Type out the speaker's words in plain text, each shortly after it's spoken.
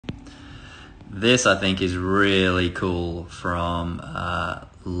This I think is really cool from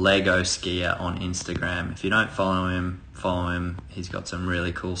Lego Skier on Instagram. If you don't follow him, follow him. He's got some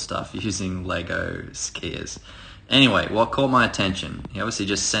really cool stuff using Lego skiers. Anyway, what caught my attention, he obviously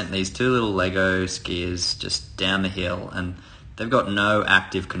just sent these two little Lego skiers just down the hill, and they've got no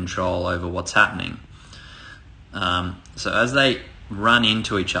active control over what's happening. So as they run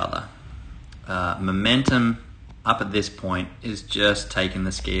into each other, momentum up at this point is just taking the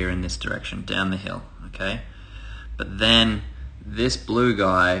skier in this direction, down the hill, okay? But then this blue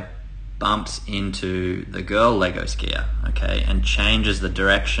guy bumps into the girl Lego skier, okay, and changes the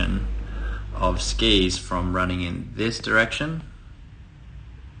direction of skis from running in this direction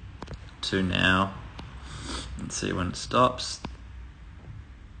to now, let's see when it stops,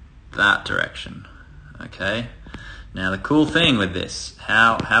 that direction, okay? Now the cool thing with this,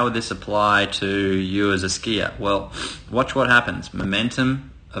 how would this apply to you as a skier? Well, watch what happens.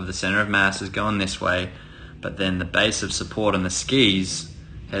 Momentum of the center of mass is going this way, but then the base of support on the skis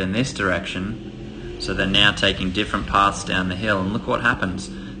head in this direction, so they're now taking different paths down the hill, and look what happens.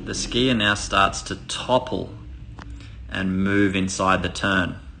 The skier now starts to topple and move inside the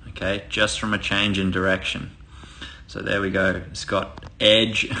turn, okay, just from a change in direction. So there we go. It's got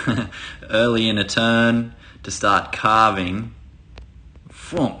edge early in a turn to start carving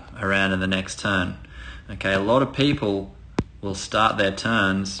around in the next turn. Okay, a lot of people will start their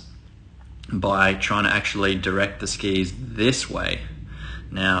turns by trying to actually direct the skis this way.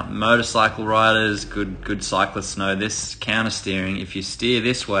 Now, motorcycle riders, good cyclists know this, counter steering. If you steer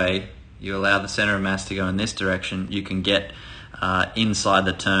this way, you allow the center of mass to go in this direction, you can get inside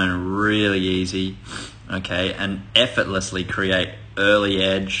the turn really easy, okay, and effortlessly create early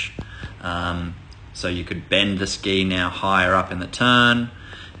edge. So you could bend the ski now higher up in the turn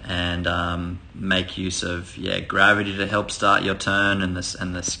and make use of gravity to help start your turn and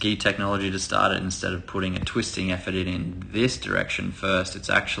the ski technology to start it. Instead of putting a twisting effort in this direction first, it's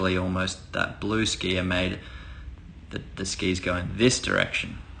actually almost that blue skier made the skis go in this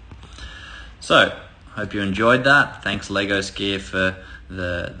direction. So, hope you enjoyed that. Thanks Lego Skier for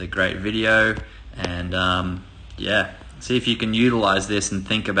the great video, and see if you can utilize this and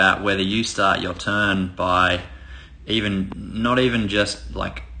think about whether you start your turn by not even just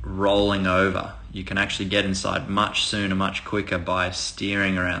like rolling over. You can actually get inside much sooner, much quicker by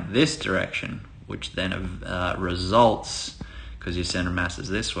steering around this direction, which then results, because your center of mass is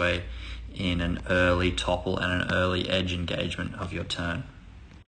this way, in an early topple and an early edge engagement of your turn.